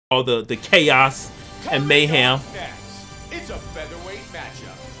all the chaos and mayhem. It's a featherweight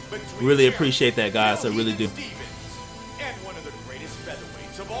matchup. Really appreciate that, guys. I really do. And one of the greatest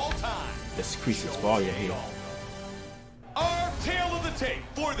featherweights of all time. Let's increase its volume here. Our tale of the tape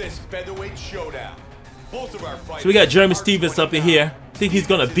for this featherweight showdown. Both of our fighters. So we got Jeremy Stevens up in here. Think he's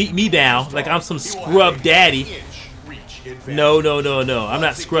gonna beat me down like I'm some scrub daddy. No, no, no, no. I'm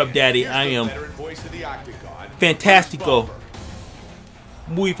not scrub daddy. I am fantastico.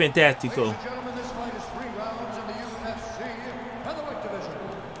 Muy fantastico.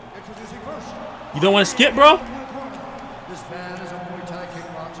 You don't want to skip, bro?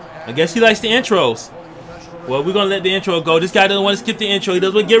 I guess he likes the intros. Well, we're gonna let the intro go. This guy doesn't want to skip the intro. He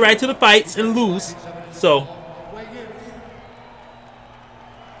doesn't want to get right to the fights and lose. So,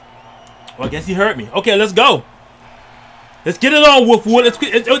 well, I guess he hurt me. Okay, let's go. Let's get it on, Wolfwood. Let's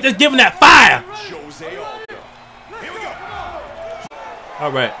give him that fire.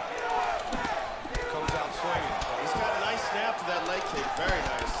 All right. Comes out swinging. He's got a nice snap to that leg kick. Very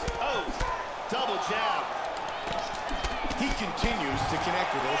nice. Oh, double jab. He continues to connect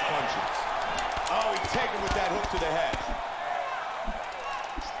with those punches. Oh, he tagged him with that hook to the head.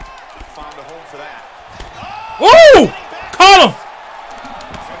 Found a home for that. Woo! Caught him!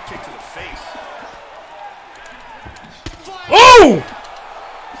 Front kick to the face. Oh!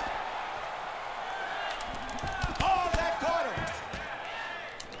 Oh, that caught him.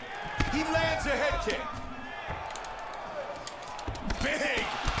 He lands a head kick. Big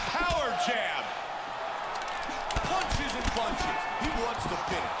power jab. Punches and punches. He wants the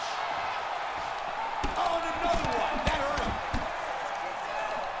finish. Oh, and another one. That hurt him.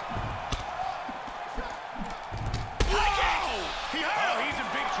 Oh, he's in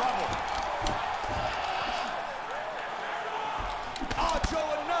big trouble. Oh, Joe,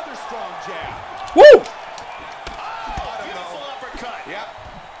 another strong jab. Woo! Oh, beautiful uppercut. Yep.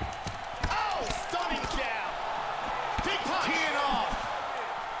 Oh, stunning jab. Big punch. Teeing off.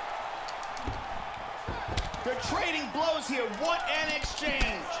 They're trading blows here. What an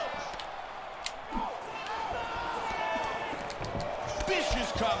exchange.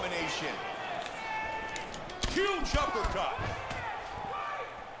 Vicious combination. Huge uppercut.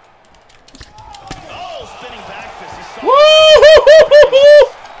 Oh, spinning back fist. He saw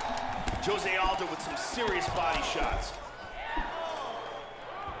Jose Aldo with some serious body shots.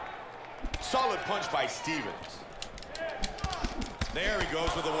 Solid punch by Stevens. There he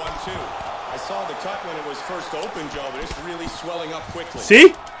goes with a 1-2. I saw the cut when it was first open, Joe, but it's really swelling up quickly.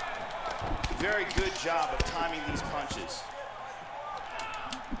 See? Very good job of timing these punches.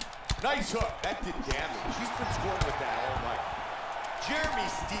 Nice hook. That did damage. He's been scoring with that all night. Jeremy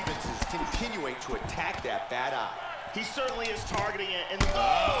Stevens is continuing to attack that bad eye. He certainly is targeting it. And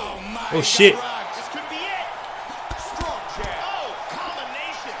oh my! Oh shit! This could be it. Strong jab. Oh,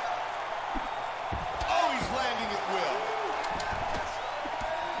 combination. Oh, he's landing at will.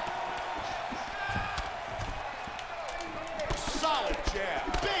 Solid jab.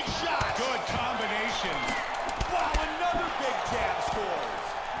 Big shot. Good combination. Wow, another big jab scores.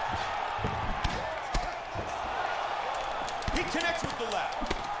 He connects with the left.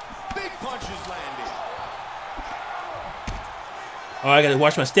 Big punches landing. Oh, I gotta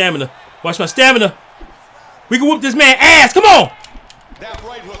watch my stamina. Watch my stamina. We can whoop this man ass. Come on. That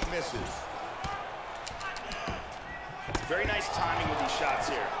right hook misses. Very nice timing with these shots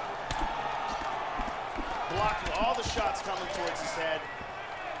here. Blocking all the shots coming towards his head.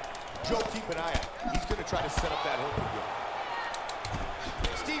 Joe, keep an eye out. He's going to try to set up that hook again.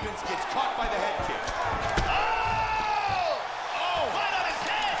 Stevens gets caught by the head kick. Oh! Oh! Right on his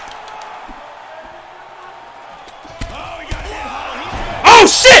head! Oh, he got hit hard. Oh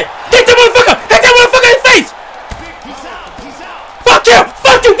shit! Hit that motherfucker! Hit that motherfucker in the face! He's out! He's out! Fuck you!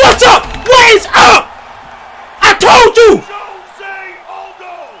 Fuck you! What's up? What is up? I told you!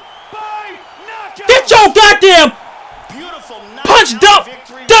 Get your goddamn punch dump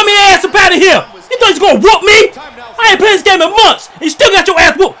dummy ass up out of here! You thought you was gonna whoop me? I ain't played this game in months, and you still got your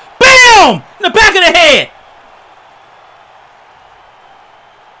ass whooped. BAM! In the back of the head.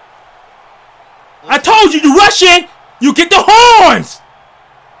 I told you, you rush in, you get the horns.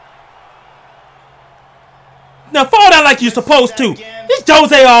 Now fall down like you're supposed to. This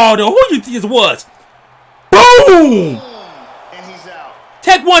Jose Aldo, who you think this was? Boom! And he's out.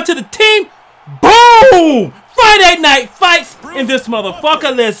 Take one to the team. Boom! Friday night fights in this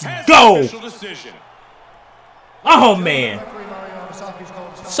motherfucker. Let's go. Oh man.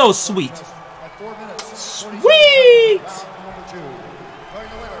 So sweet. Sweet.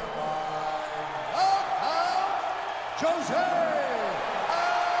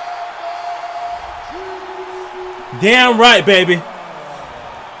 Damn right, baby.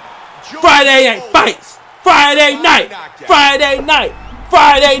 Friday night fights. Friday night. Friday night.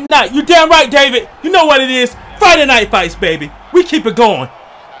 Friday night. You damn right, David. You know what it is. Friday night fights, baby. We keep it going.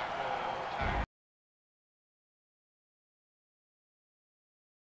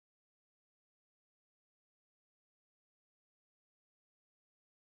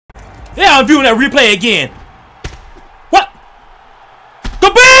 Yeah, I'm viewing that replay again. What?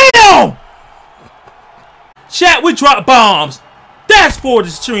 Kabam! Chat, we drop bombs. That's for the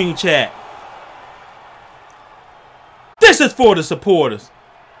stream chat. This is for the supporters.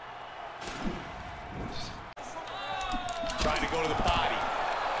 Trying to go to the body.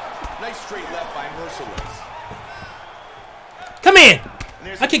 Nice straight left by Merciless. Come in.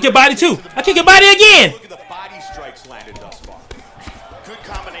 I kick your body too. I kick your body again. Look at the body strikes landed thus far. Good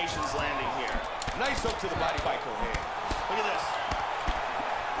combinations landing here. Nice hook to the body by Cohen. Look at this.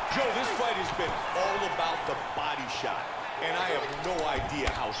 Joe, this fight has been all about the body shot. And I have no idea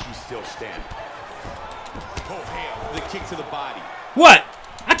how she's still standing. Cohen, the kick to the body. What?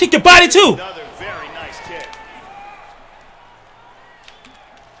 I kick your body too. Another very nice kick.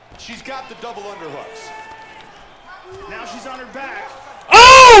 She's got the double underhooks. Now she's on her back.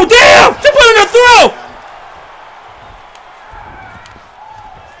 Oh, damn! She put in her throat!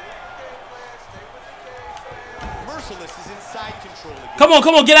 Merciless is inside control again.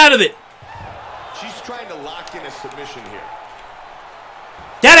 Come on, get out of it. She's trying to lock in a submission here.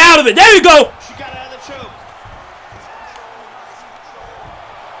 Get out of it. There you go. She got out of the choke.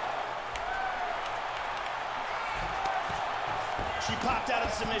 She popped out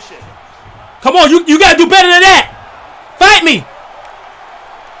of submission. Come on, you gotta do better than that. Fight me.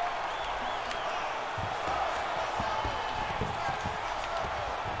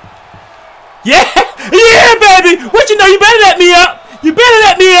 Yeah, yeah, baby. What you know? You better let me up. You better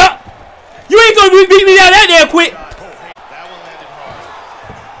let me up. You ain't gonna beat me down that damn quick. That one landed hard.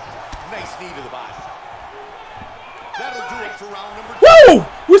 Nice knee to the body. That'll do it for round number 2.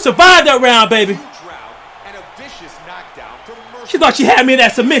 Woo! We survived that round, baby. Huge round and a vicious knockdown from Merciless. She thought she had me in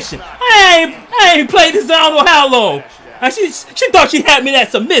that submission. I ain't played this I don't know how long. And she thought she had me in that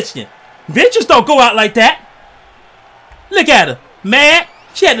submission. Venturus don't go out like that. Look at her, man.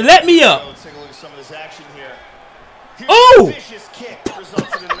 She had to let me up. Let's take a look at some of this action here. Oh! Vicious kick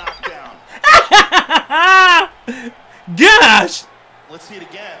results in a knockdown. Gosh! Let's see it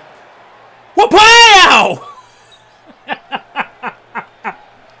again. Wow!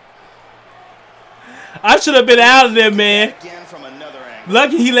 I should have been out of there, man. Again from another angle.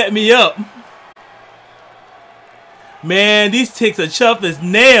 Lucky he let me up. Man, these ticks are tough as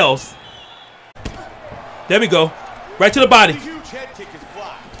nails. There we go. Right to the body. The huge head kick is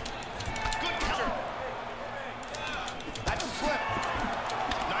blocked. Good counter. That's a slip.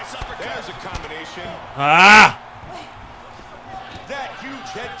 Nice uppercut. There's a combination. Ah! That huge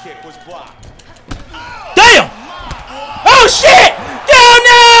head kick was blocked. Damn! Oh shit! Oh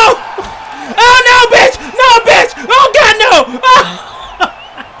no! Oh no, bitch! No, bitch! Oh god, no! Oh.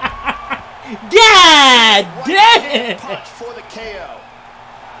 God damn! Punch for the KO.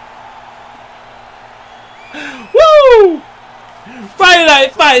 Woo! Friday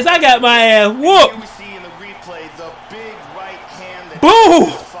night fights. I got my ass Here whooped. we see in the replay the big right hand that Boom!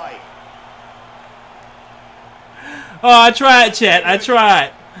 ended the fight. Oh, I tried, chat. I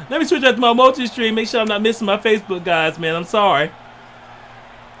tried. Let me switch out to my multi-stream. Make sure I'm not missing my Facebook guys, man. I'm sorry.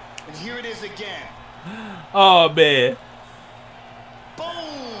 And here it is again. Oh, man. Boom!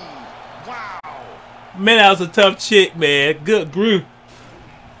 Wow! Man, that was a tough chick, man. Good group.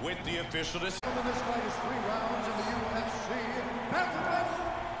 With the official decision.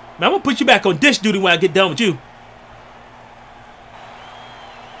 Man, I'm going to put you back on dish duty when I get done with you.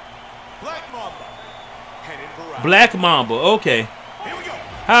 Black Mamba. Headed for round. Black Mamba. Okay. Here we go.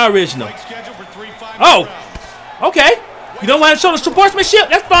 How original. Fight scheduled for 3 5 Oh. rounds. Okay. You don't want to show the sportsmanship?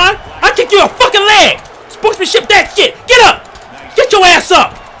 That's fine. I'll kick you a fucking leg. Sportsmanship that shit. Get up. Get your ass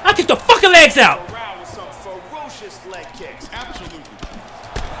up. I'll kick the fucking legs out. Around with some ferocious leg kicks. Absolutely.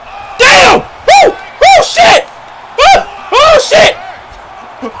 Damn! Woo! Oh shit! Oh shit!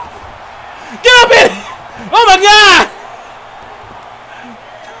 Get up in! Oh my god!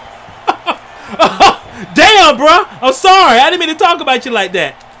 Damn, bro! I'm sorry. I didn't mean to talk about you like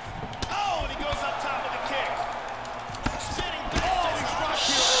that. Oh, and he goes up top with a kick. Spinning back fist rock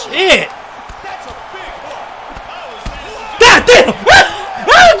Shit! That's a big hook. Oh, is that God damn!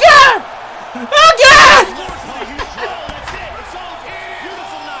 Oh god! Oh god! that's it. It's over.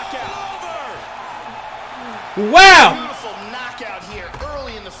 Beautiful knockout. Wow! Beautiful knockout here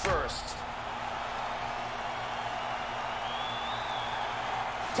early in the first.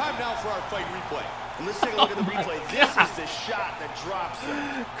 Time now for our fight replay. And let's take a look at the replay. This is the shot that drops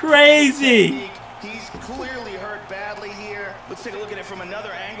him. Crazy. He's clearly hurt badly here. Let's take a look at it from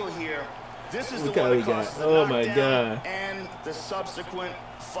another angle here. This is the one that causes the knockdown and the subsequent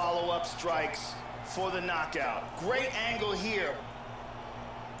follow-up strikes for the knockout. Great angle here.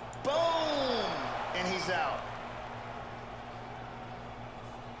 Boom! And he's out.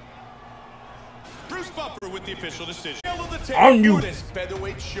 Bruce Buffer with the official decision. On you.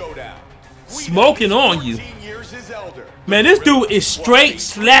 Featherweight showdown. Smoking on you. Man, this dude is straight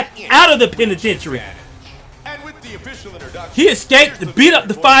slapped out of the penitentiary. He escaped, beat up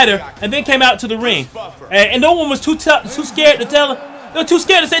the fighter, and then came out to the ring. And no one was too scared to tell him. They were too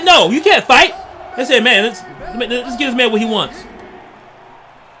scared to say, no, you can't fight. They said, man, let's give this man what he wants.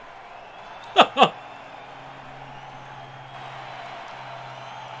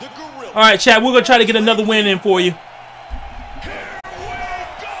 All right, chat, we're going to try to get another win in for you.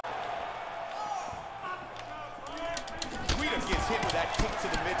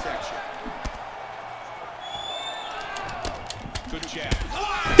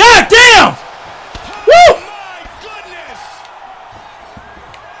 God damn! Woo!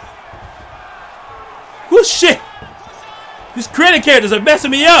 Woo, shit! These credit characters are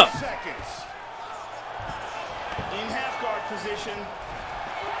messing me up. In half guard position.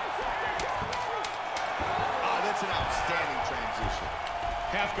 That's an outstanding transition.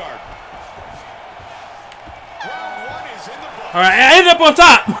 Half guard. Round one is in the book. All right, I ended up on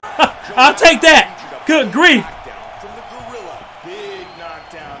top. I'll take that. Good grief.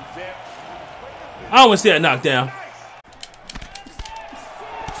 I always say a knockdown.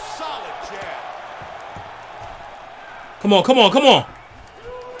 Solid jab. Come on, come on, come on.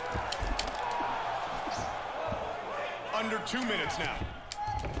 Under 2 minutes now.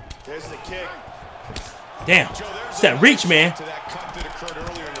 There's the kick. Damn. It's that reach, man. To that cut that occurred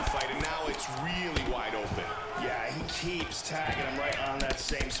earlier in the fight, and now it's really wide open. Yeah, he keeps tagging him right on that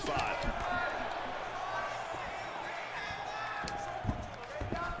same spot.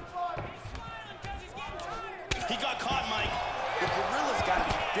 He got caught, Mike. The Gorilla's got to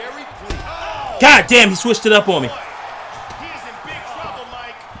be very pleased. Oh! God damn, he switched it up on me. He is in big trouble,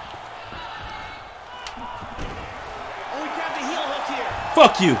 Mike. Oh, he grabbed the heel hook here.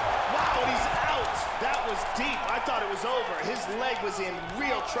 Fuck you. Wow, he's out. That was deep. I thought it was over. His leg was in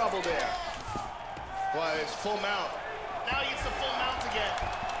real trouble there. Boy, it's full mount. Now he gets the full mount again.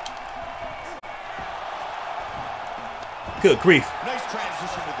 Good grief. Nice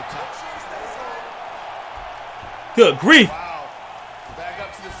transition to the touch. Good grief. Wow. Back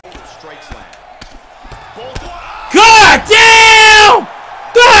up to the shoulder. Strikes land. God damn!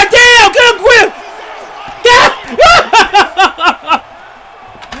 God damn! Good grief!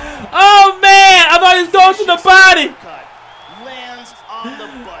 Oh man! I thought he was going to the body. Lands on the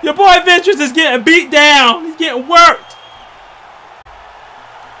butt. Your boy Venturus is getting beat down. He's getting worked.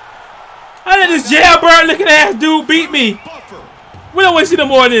 How did this jailbird looking ass dude beat me? We don't want to see no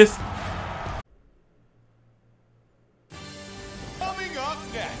more of this. Coming up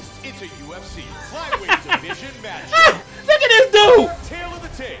next, it's a UFC flyweight division match. Look at this dude. Tail of the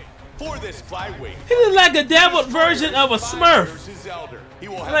tape for this flyweight. He looks like a devil version of a Smurf.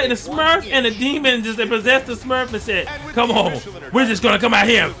 Like the Smurf and the demon just possessed the Smurf and said, come on, we're just going to come out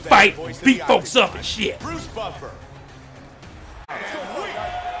here and fight, beat folks up and shit. Bruce Buffer.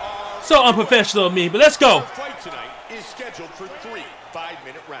 So unprofessional of me, but let's go. The fight tonight is scheduled for 3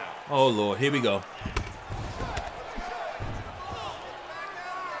 5-minute rounds. Oh, Lord, here we go.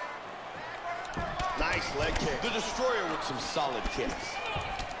 Nice leg kick. The Destroyer with some solid kicks.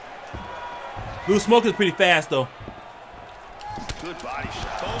 Blue Smoke is pretty fast, though. Good body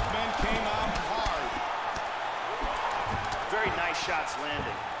shot. Both men came out hard. Very nice shots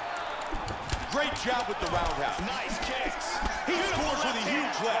landed. Great job with the roundhouse. Nice kicks. He scores with a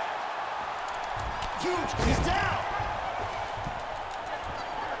huge left. Huge. He's down.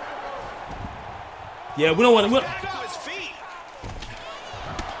 Yeah, we don't want to. Back to his feet.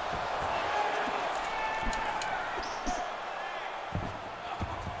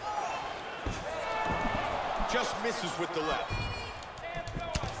 Just misses with the left.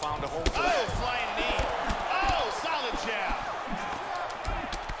 Found a home for that. Flying knee. Oh, solid jab.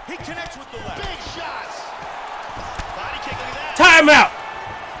 He connects with the left. Big shots. Body kick, look at that. Timeout.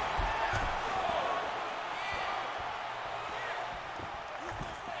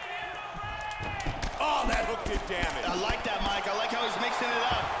 Oh, that hook did damage. I like that, Mike. I like how he's mixing it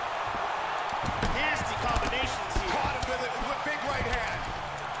up. Nasty combinations here. Caught him with big right hand.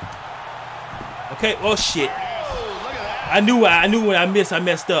 Okay, oh shit. Oh, look at that. I knew when I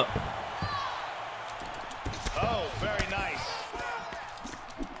messed up. Oh, very nice.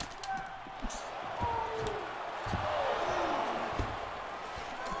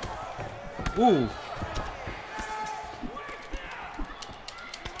 Ooh.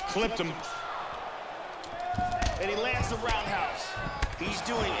 Clipped him. And he lands the roundhouse. He's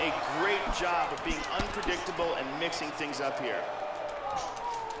doing a great job of being unpredictable and mixing things up here.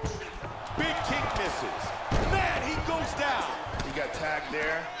 Big kick misses. Man, he goes down. He got tagged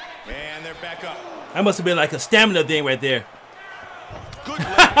there. And they're back up. That must have been like a stamina thing right there. Good leg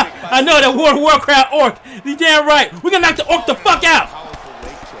kick. I know that Warcraft orc. You damn right. We're gonna knock the orc the fuck out. Powerful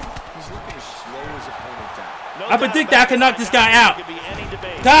leg kick. He's looking to slow his opponent down. I predict that I can knock this guy out.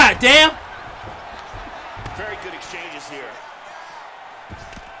 God damn. Very good exchanges here.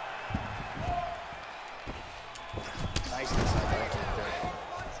 Nice inside.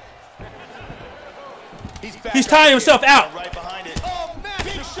 He's tying himself out. Right behind it. Oh, man.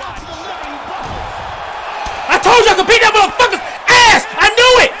 Big shot to the left. I told you I could beat that motherfucker's ass. I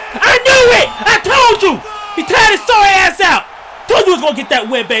knew it. I knew it. I told you. He tied his sorry ass out. Told you he was gonna get that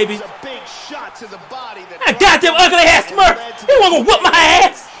win, baby. A big shot to the body. That goddamn ugly ass Smurf. He wasn't gonna whoop my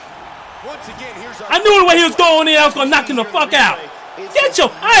ass. Once again, here's our I knew the way he was going in. I was gonna knock him the fuck out. Get your,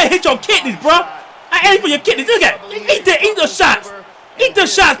 I ain't hit your kidneys, bro. I aim for your kidneys. Look at, eat the shots. Eat the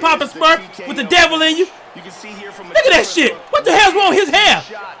shots, Papa Smurf, with the devil in you. Look at that shit. What the hell's wrong with his hair?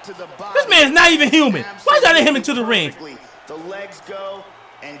 This man's not even human. Why is I let him into the ring? The legs go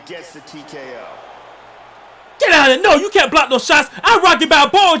and gets the TKO. Get out of there. No, you can't block those shots. I'll rock you by a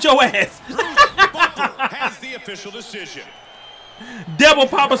ball with your ass. has the official decision. Devil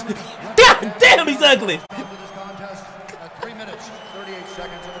Papa. God damn, he's ugly.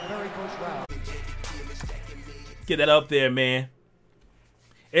 Get that up there, man.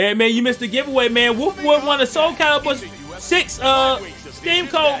 Hey, man, you missed the giveaway, man. Wolfwood won a Soul Calibur 6 Steam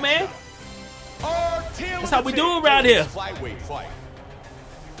code, man. That's how we do around here.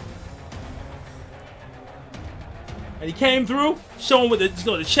 And he came through, showing what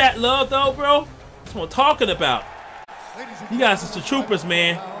the chat love, though, bro. That's what I'm talking about. You guys are the troopers,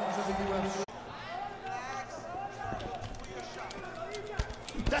 man.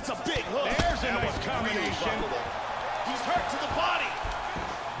 That's a big hook. There's a nice combination. He's hurt to the body.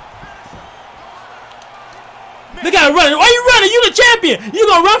 Look at him running. Why you running? You the champion. You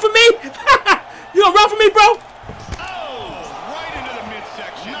gonna run for me? You gonna run for me, bro? Oh, right into the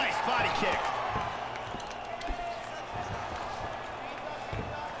midsection. Nice body kick.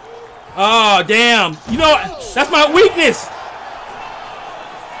 Oh, damn. You know what? That's my weakness.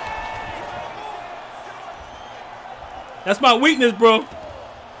 That's my weakness, bro.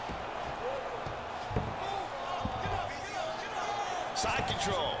 Side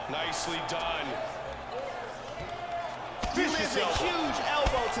control. Nicely done. He lands a huge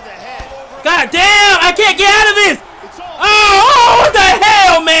elbow to the head. God damn, I can't get out of this. Oh, what the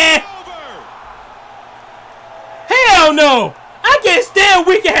hell, man? Hell no. I can't stand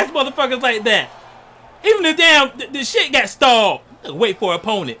weak ass motherfuckers like that. Even the shit got stalled. Wait for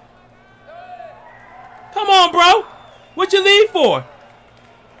opponent. Come on, bro. What you leave for?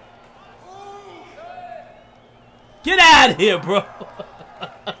 Get out of here, bro.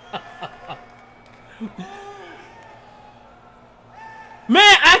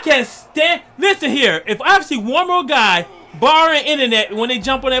 Man, I can't stand. Listen here. If I see one more guy borrowing internet when they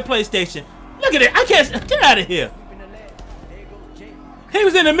jump on that PlayStation, look at it. I can't. Get out of here. He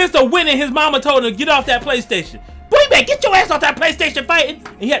was in the midst of winning. His mama told him to get off that PlayStation. Boy, you better get your ass off that PlayStation fighting.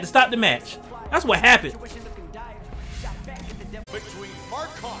 And he had to stop the match. That's what happened. Between Mark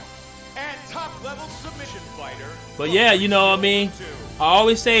Hunt and top-level submission fighter. But yeah, you know what I mean. I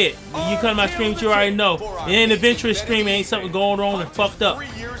always say it. When you come to my stream, you already know. And the Venturus stream ain't something going on and fucked up.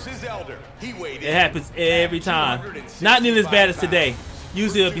 It happens every time. Not nearly as bad as today.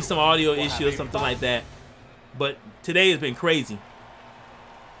 Usually it'll be some audio issue or something like that. But today has been crazy.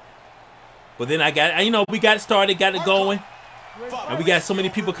 But then we got it started, got it going. And we got so many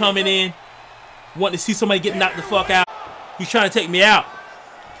people coming in, wanting to see somebody get knocked the fuck out. He's trying to take me out.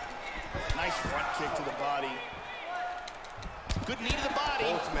 Nice front kick to the body. Good knee to the body.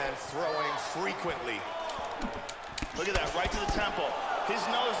 Both men throwing frequently. Look at that, right to the temple. His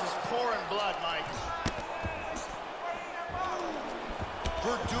nose is pouring blood, Mike.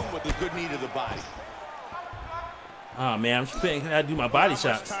 Verdum with a good knee to the body. Oh man, I'm just thinking I do my body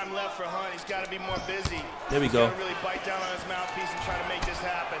shots. Time left for Hunt. He's got to be more busy. There we go. He's got to really bite down on his mouthpiece and try to make this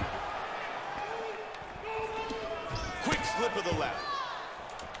happen. Quick slip of the left.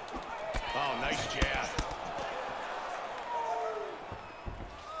 Oh, nice jab.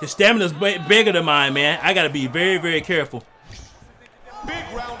 His stamina's bigger than mine, man. I gotta be very, very careful. Big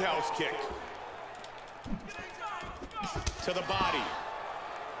roundhouse kick. To the body.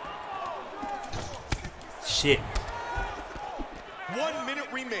 Shit. 1 minute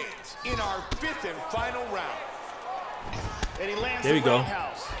remains in our 5th and final round. And he lands there we go.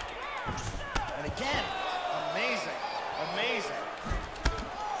 Roundhouse. And again, amazing, amazing.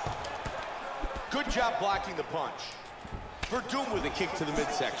 Good job blocking the punch. Verdum with a kick to the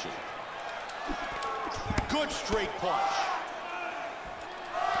midsection. Good straight punch.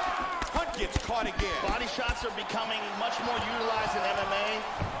 Hunt gets caught again. Body shots are becoming much more utilized in MMA,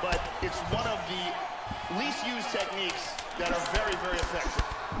 but it's one of the least used techniques that are very, very effective.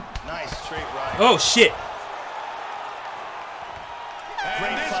 Nice straight right. Oh shit.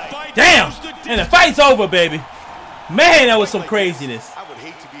 And this fight damn! And the fight's over, baby. Man, that was some like craziness. I would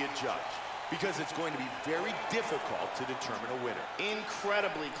hate to be a judge because it's going to be very difficult to determine a winner.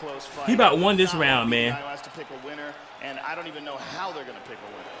 Incredibly close fight. He about won this round, man. Has to pick a winner, and I don't even know how they're going to pick a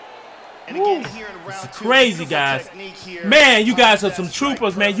winner. And again, here in round it's 2, crazy, guys. Man, you guys are some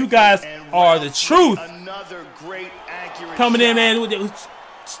troopers, man. You guys are the truth. Another great accurate coming in, man,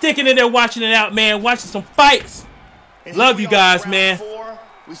 sticking in there, watching it out, man. Watching some fights. Love you guys, man.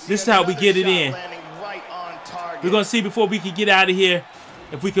 This is how we get it in. We're going to see before we can get out of here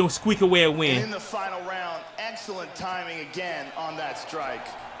if we can squeak away a win. In the final round, excellent timing again on that strike.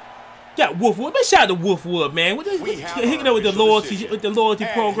 Got Wolfwood. Let's shout out to Wolfwood, man. Hooking up with the loyalty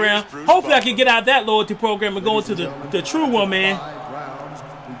program. Hopefully, I can get out of that loyalty program and go into the true one, man. 5 rounds.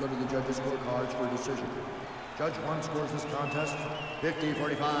 We go to the judges' scorecards for a decision. Judge 1 scores this contest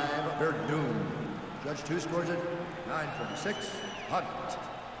 50-45. Verdum. Judge 2 scores it 9-26. Hunt.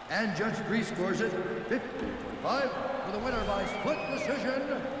 And Judge 3 scores it 50-45 for the winner by split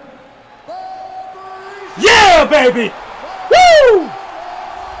decision. Yeah, baby! Woo!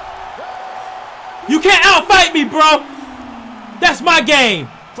 You can't outfight me, bro. That's my game.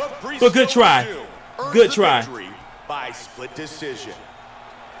 But good try. Good try. By split decision.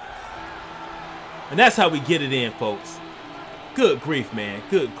 And that's how we get it in, folks. Good grief, man.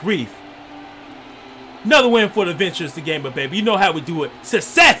 Good grief. Another win for the Venturusdagamer, baby. You know how we do it.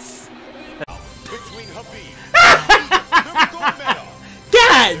 Success! Between Habib.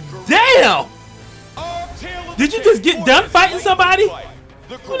 God damn! Did you just get done fighting somebody?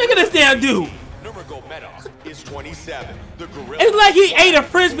 Look at this damn dude. Is 27. The gorilla. It's like he ate a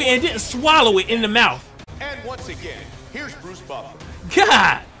frisbee and didn't swallow it in the mouth. And once again, here's Bruce Buffer.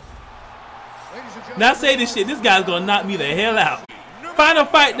 God. Now say this shit. This guy's gonna knock me the hell out. Final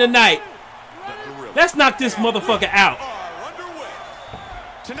fight tonight. Let's knock this motherfucker out.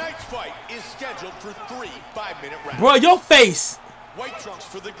 Tonight's fight is scheduled for 3 5-minute rounds. Bro, your face. White trunks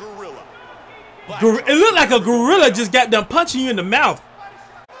for the gorilla. It looked like a gorilla just got done punching you in the mouth.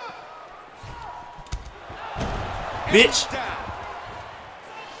 Bitch.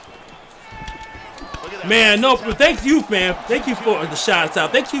 Man, no, thank you, man. Thank you for the shots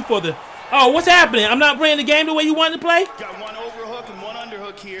out. Thank you for the... Oh, what's happening? I'm not playing the game the way you wanted to play? Got one overhook and one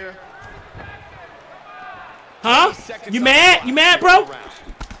underhook here. Huh? You mad? You mad, bro?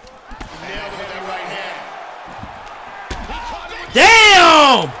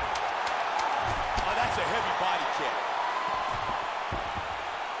 Damn! Oh, that's a heavy body kick.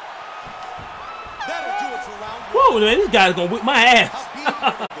 That'll do it for round 1. Whoa, man, this guy's gonna whip my ass.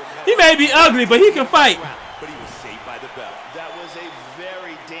 He may be ugly, but he can fight. But he was saved by the bell. That was a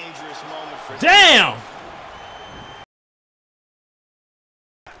very dangerous moment for him. Damn!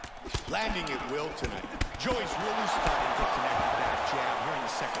 Landing at will tonight. Joey's really starting to connect with that jab here in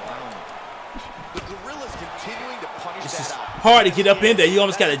the 2nd round. The gorilla's continuing to punish This that is out. hard to get up in there. You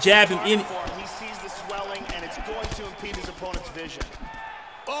almost got to jab him in. He sees the swelling, and it's going to impede his opponent's vision.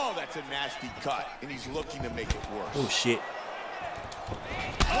 Oh, that's a nasty cut, and he's looking to make it worse. Oh, shit.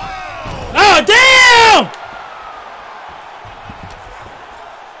 Oh, damn!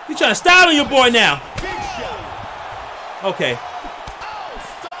 You trying to style on your boy now. Okay.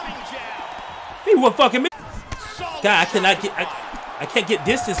 He was fucking me. God, I cannot get... I can't get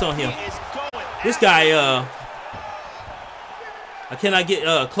distance on him. This guy, I cannot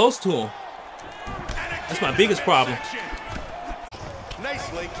get close to him. That's my biggest problem.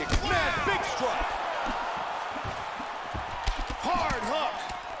 Nice leg kick. Man, big strike. Hard hook.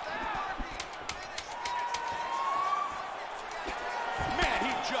 Man,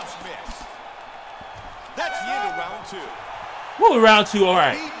 he just missed. That's the end of round 2. What was round 2? All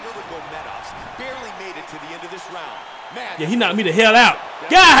right. Barely made it to the end of this round. Man, Yeah, he knocked me the hell out.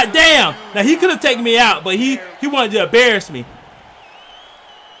 God damn! Now he could have taken me out, but he wanted to embarrass me.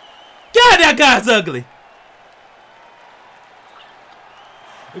 God, that guy's ugly.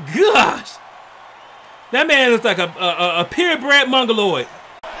 Gosh, that man looks like a purebred mongoloid.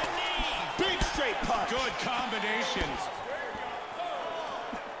 Big straight punch. good combinations.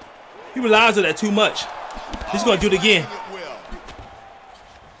 He relies on that too much. He's gonna do it again.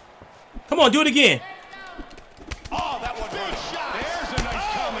 Come on, do it again. Oh, that one big shot. There's a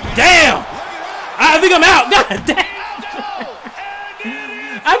nice combination. Damn! I think I'm out. God damn!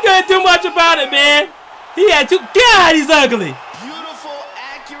 I couldn't do much about it, man. He had two. God, he's ugly. Beautiful,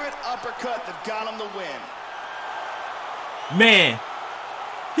 accurate uppercut that got him the win. Man,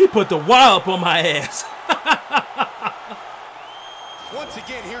 he put the wallop on my ass. Once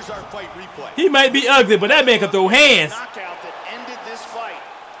again, here's our fight replay. He might be ugly, but that man can throw hands. Knockout that ended this fight.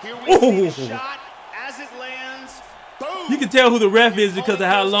 Here we see the shot as it lands. Boom. You can tell who the ref is because of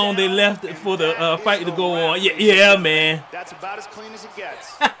how long they left for the fight to go on. Yeah, man. That's about as clean as it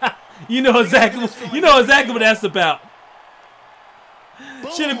gets. You know exactly what that's about.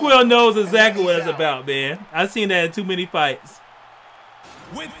 Shinaquill knows exactly what it's about, man. I've seen that in too many fights.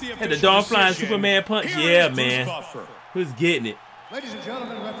 Had the Dawn Flying Superman punch, yeah, man. Who's getting it? Ladies and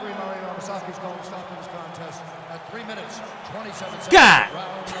gentlemen, referee Mario Yamasaki's calling a stop to this contest at 3 minutes, 27 seconds. God!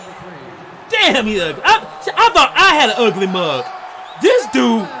 Round number 3. Damn, he ugly. I thought I had an ugly mug. This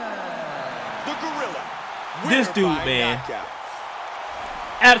dude, The Gorilla. this dude, man,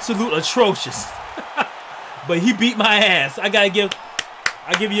 absolute atrocious. But he beat my ass. I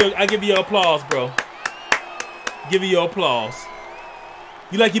give you applause, bro. Give you your applause.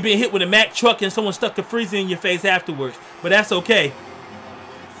 You like you been hit with a Mack truck and someone stuck the freezer in your face afterwards, but that's okay.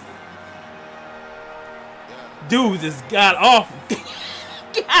 Dude, this god awful.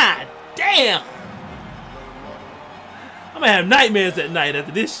 God damn. I'm gonna have nightmares at night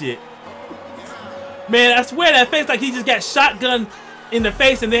after this shit. Man, I swear that face like he just got shotgun in the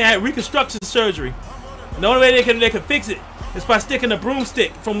face and they had reconstruction surgery. And the only way they can fix it is by sticking a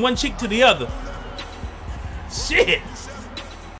broomstick from one cheek to the other. Shit.